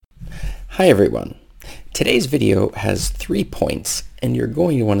Hi everyone. Today's video has 3 points and you're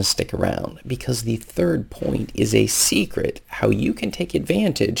going to want to stick around because the third point is a secret how you can take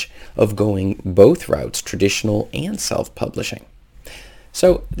advantage of going both routes, traditional and self-publishing.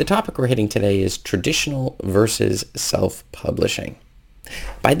 So the topic we're hitting today is traditional versus self-publishing.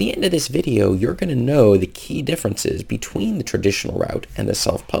 By the end of this video, you're going to know the key differences between the traditional route and the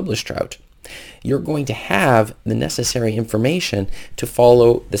self-published route. You're going to have the necessary information to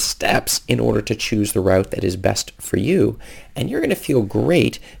follow the steps in order to choose the route that is best for you. And you're going to feel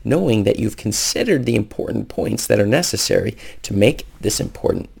great knowing that you've considered the important points that are necessary to make this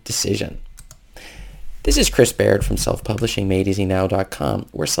important decision. This is Chris Baird from selfpublishingmadeeasynow.com,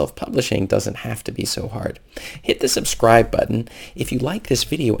 where self-publishing doesn't have to be so hard. Hit the subscribe button if you like this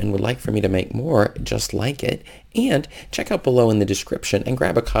video and would like for me to make more just like it, and check out below in the description and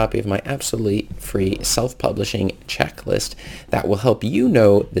grab a copy of my absolutely free self-publishing checklist that will help you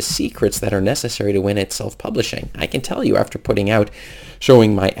know the secrets that are necessary to win at self-publishing. I can tell you after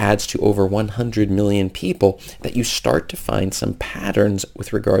showing my ads to over 100 million people that you start to find some patterns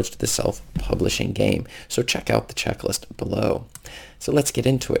with regards to the self-publishing game. So check out the checklist below. So let's get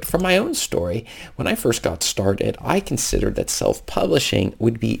into it. From my own story, when I first got started, I considered that self-publishing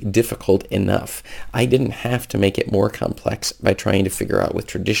would be difficult enough. I didn't have to make it more complex by trying to figure out with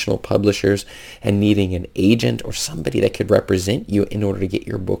traditional publishers and needing an agent or somebody that could represent you in order to get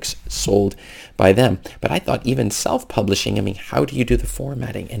your books sold by them. But I thought even self-publishing, how do you do the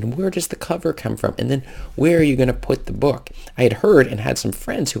formatting? And where does the cover come from? And then where are you going to put the book? I had heard and had some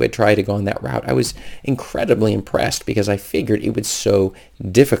friends who had tried to go on that route. I was incredibly impressed because I figured it was so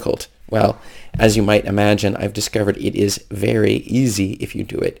difficult. Well, as you might imagine, I've discovered it is very easy if you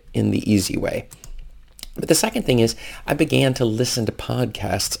do it in the easy way. But the second thing is I began to listen to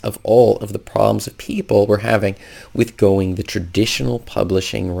podcasts of all of the problems that people were having with going the traditional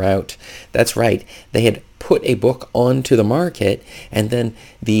publishing route. That's right. They had put a book onto the market and then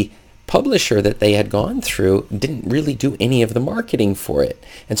the publisher that they had gone through didn't really do any of the marketing for it.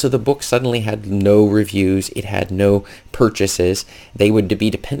 And so the book suddenly had no reviews, it had no purchases. They would be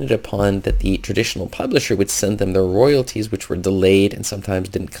dependent upon that the traditional publisher would send them their royalties, which were delayed and sometimes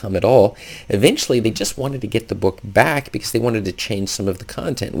didn't come at all. Eventually, they just wanted to get the book back because they wanted to change some of the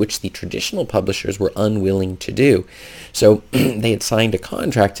content, which the traditional publishers were unwilling to do. So they had signed a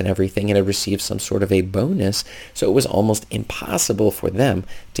contract and everything and had received some sort of a bonus. So it was almost impossible for them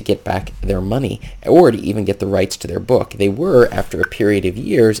to get back their money or to even get the rights to their book. They were, after a period of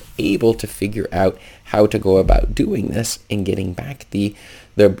years, able to figure out how to go about doing this and getting back the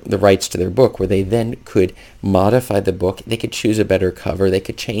rights to their book, where they then could modify the book. They could choose a better cover. They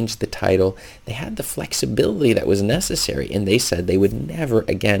could change the title. They had the flexibility that was necessary, and they said they would never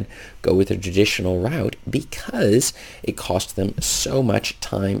again go with a traditional route because it cost them so much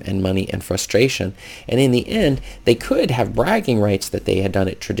time and money and frustration. And in the end, they could have bragging rights that they had done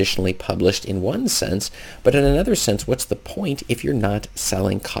it traditionally published in one sense, but in another sense, what's the point if you're not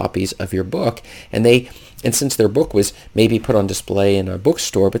selling copies of your book? And since their book was maybe put on display in a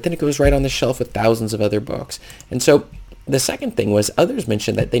bookstore, but then it goes right on the shelf with thousands of other books. And so the second thing was others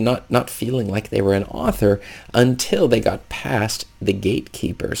mentioned that they not feeling like they were an author until they got past the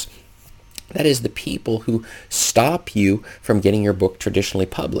gatekeepers. That is the people who stop you from getting your book traditionally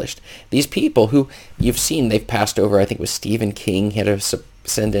published. These people who you've seen, they've passed over, I think it was Stephen King, he had to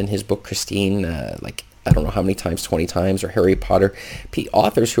send in his book Christine, I don't know how many times, 20 times, or Harry Potter,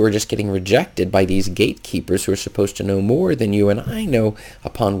 authors who are just getting rejected by these gatekeepers who are supposed to know more than you and I know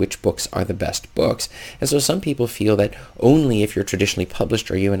upon which books are the best books. And so some people feel that only if you're traditionally published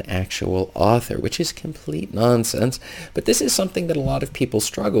are you an actual author, which is complete nonsense. But this is something that a lot of people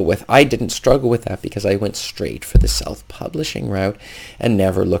struggle with. I didn't struggle with that because I went straight for the self-publishing route and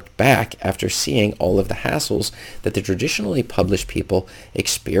never looked back after seeing all of the hassles that the traditionally published people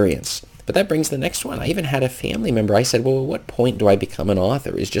experience. But that brings the next one. I even had a family member. I said, well, at what point do I become an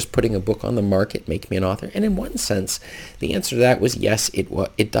author? Is just putting a book on the market make me an author? And in one sense, the answer to that was yes,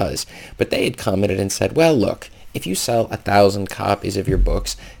 it does. But they had commented and said, well, look, if you sell 1,000 copies of your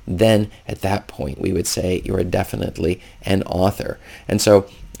books, then at that point we would say you're definitely an author. And so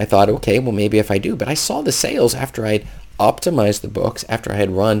I thought, okay, well, maybe if I do. But I saw the sales after I'd optimized the books, after I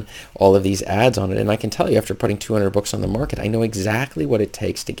had run all of these ads on it. And I can tell you, after putting 200 books on the market, I know exactly what it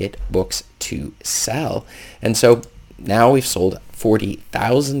takes to get books to sell. And so now we've sold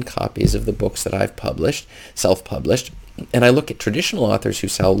 40,000 copies of the books that I've published, self-published. And I look at traditional authors who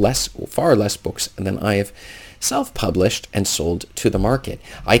sell far less books than I have self-published and sold to the market.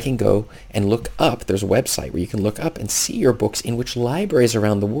 I can go and look up. There's a website where you can look up and see your books in which libraries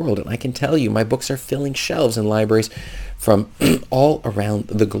around the world. And I can tell you my books are filling shelves in libraries from all around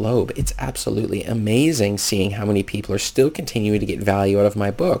the globe. It's absolutely amazing seeing how many people are still continuing to get value out of my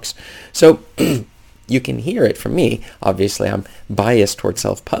books. So you can hear it from me. Obviously, I'm biased towards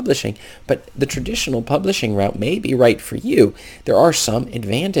self-publishing, but the traditional publishing route may be right for you. There are some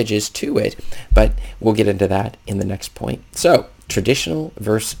advantages to it, but we'll get into that in the next point. So, traditional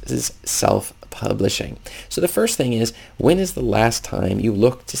versus self-publishing. So the first thing is, when is the last time you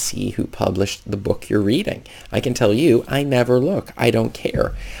looked to see who published the book you're reading? I can tell you, I never look. I don't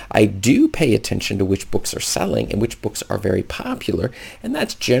care. I do pay attention to which books are selling and which books are very popular, and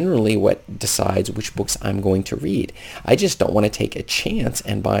that's generally what decides which books I'm going to read. I just don't want to take a chance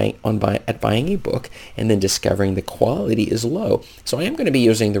and buying a book and then discovering the quality is low. So I am going to be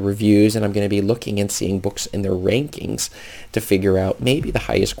using the reviews, and I'm going to be looking and seeing books in their rankings to figure out maybe the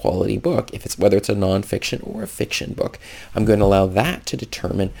highest quality book, whether it's a nonfiction or a fiction book. I'm going to allow that to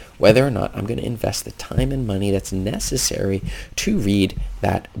determine whether or not I'm going to invest the time and money that's necessary to read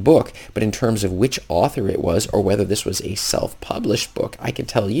that book. But in terms of which author it was, or whether this was a self-published book, I can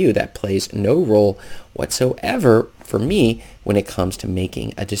tell you that plays no role whatsoever for me when it comes to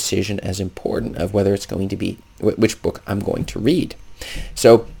making a decision as important of whether it's going to be which book I'm going to read.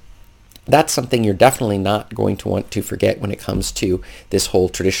 So that's something you're definitely not going to want to forget when it comes to this whole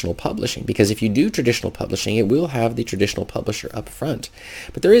traditional publishing, because if you do traditional publishing, it will have the traditional publisher up front.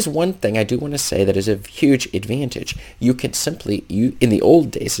 But there is one thing I do want to say that is a huge advantage. You could simply, in the old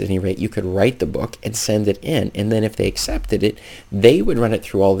days at any rate, you could write the book and send it in, and then if they accepted it, they would run it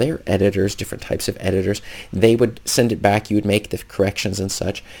through all their editors, different types of editors. They would send it back, you would make the corrections and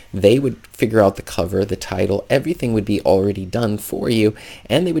such. They would figure out the cover, the title, everything would be already done for you,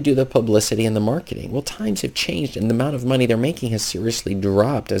 and they would do the publicity and the marketing. Well, times have changed, and the amount of money they're making has seriously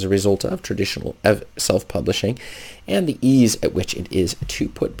dropped as a result of traditional self-publishing and the ease at which it is to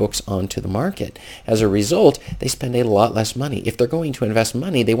put books onto the market. As a result, they spend a lot less money. If they're going to invest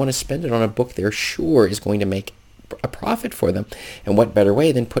money, they want to spend it on a book they're sure is going to make a profit for them. And what better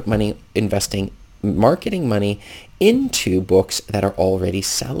way than put money investing marketing money into books that are already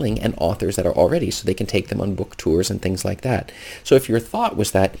selling and authors that are already, so they can take them on book tours and things like that. So if your thought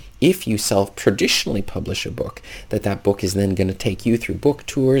was that if you traditionally publish a book, that book is then going to take you through book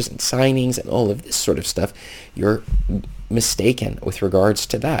tours and signings and all of this sort of stuff, you're mistaken with regards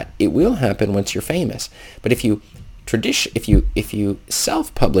to that. It will happen once you're famous. But if you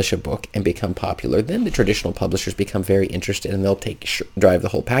self-publish a book and become popular, then the traditional publishers become very interested, and they'll drive the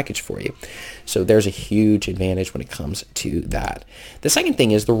whole package for you. So there's a huge advantage when it comes to that. The second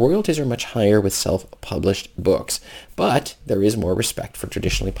thing is the royalties are much higher with self-published books, but there is more respect for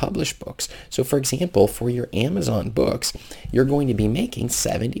traditionally published books. So for example, for your Amazon books, you're going to be making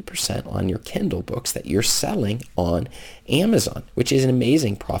 70% on your Kindle books that you're selling on Amazon, which is an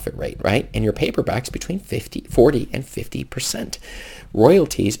amazing profit rate, right? And your paperbacks between 40 and 50%.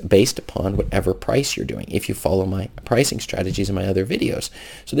 Royalties based upon whatever price you're doing, if you follow my pricing strategies in my other videos.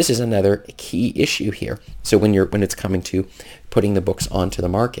 So this is another key issue here. So when it's coming to putting the books onto the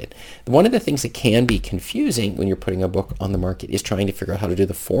market, one of the things that can be confusing when you're putting a book on the market is trying to figure out how to do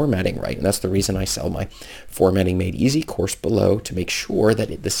the formatting right. And that's the reason I sell my Formatting Made Easy course below, to make sure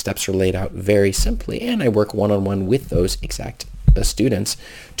that the steps are laid out very simply, and I work one-on-one with those exact students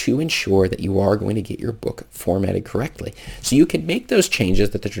to ensure that you are going to get your book formatted correctly. So you can make those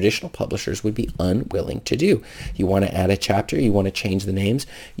changes that the traditional publishers would be unwilling to do. You want to add a chapter, you want to change the names,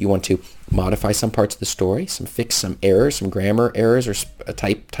 you want to modify some parts of the story, fix some errors, some grammar errors or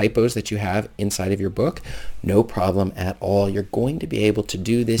typos that you have inside of your book. No problem at all. You're going to be able to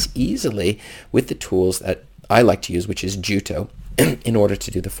do this easily with the tools that I like to use, which is Juto, in order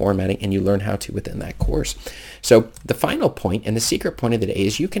to do the formatting, and you learn how to within that course. So the final point and the secret point of the day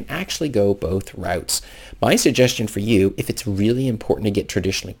is you can actually go both routes. My suggestion for you, if it's really important to get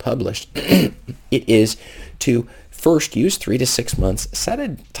traditionally published, it is to first use 3 to 6 months, set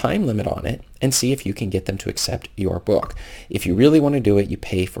a time limit on it, and see if you can get them to accept your book. If you really want to do it, you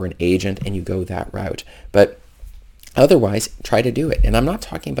pay for an agent and you go that route. But otherwise, try to do it. And I'm not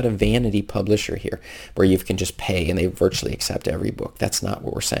talking about a vanity publisher here where you can just pay and they virtually accept every book. That's not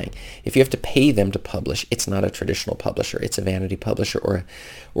what we're saying. If you have to pay them to publish, it's not a traditional publisher. It's a vanity publisher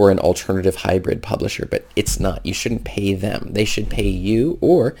or an alternative hybrid publisher, but it's not. You shouldn't pay them. They should pay you,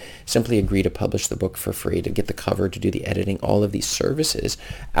 or simply agree to publish the book for free, to get the cover, to do the editing, all of these services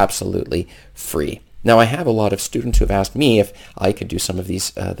absolutely free. Now, I have a lot of students who have asked me if I could do some of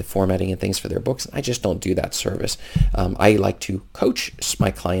these, the formatting and things for their books. I just don't do that service. I like to coach my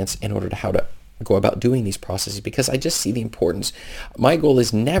clients in order to how to go about doing these processes, because I just see the importance. My goal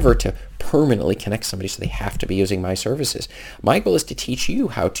is never to permanently connect somebody so they have to be using my services. My goal is to teach you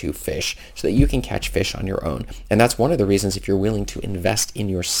how to fish so that you can catch fish on your own. And that's one of the reasons, if you're willing to invest in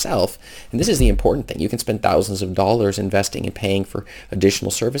yourself, and this is the important thing, you can spend thousands of dollars investing and paying for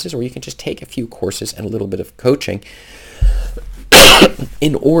additional services, or you can just take a few courses and a little bit of coaching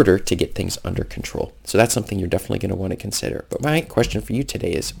in order to get things under control. So that's something you're definitely going to want to consider. But my question for you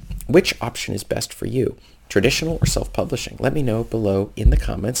today is, which option is best for you? Traditional or self-publishing? Let me know below in the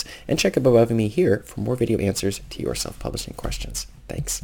comments, and check above me here for more video answers to your self-publishing questions. Thanks.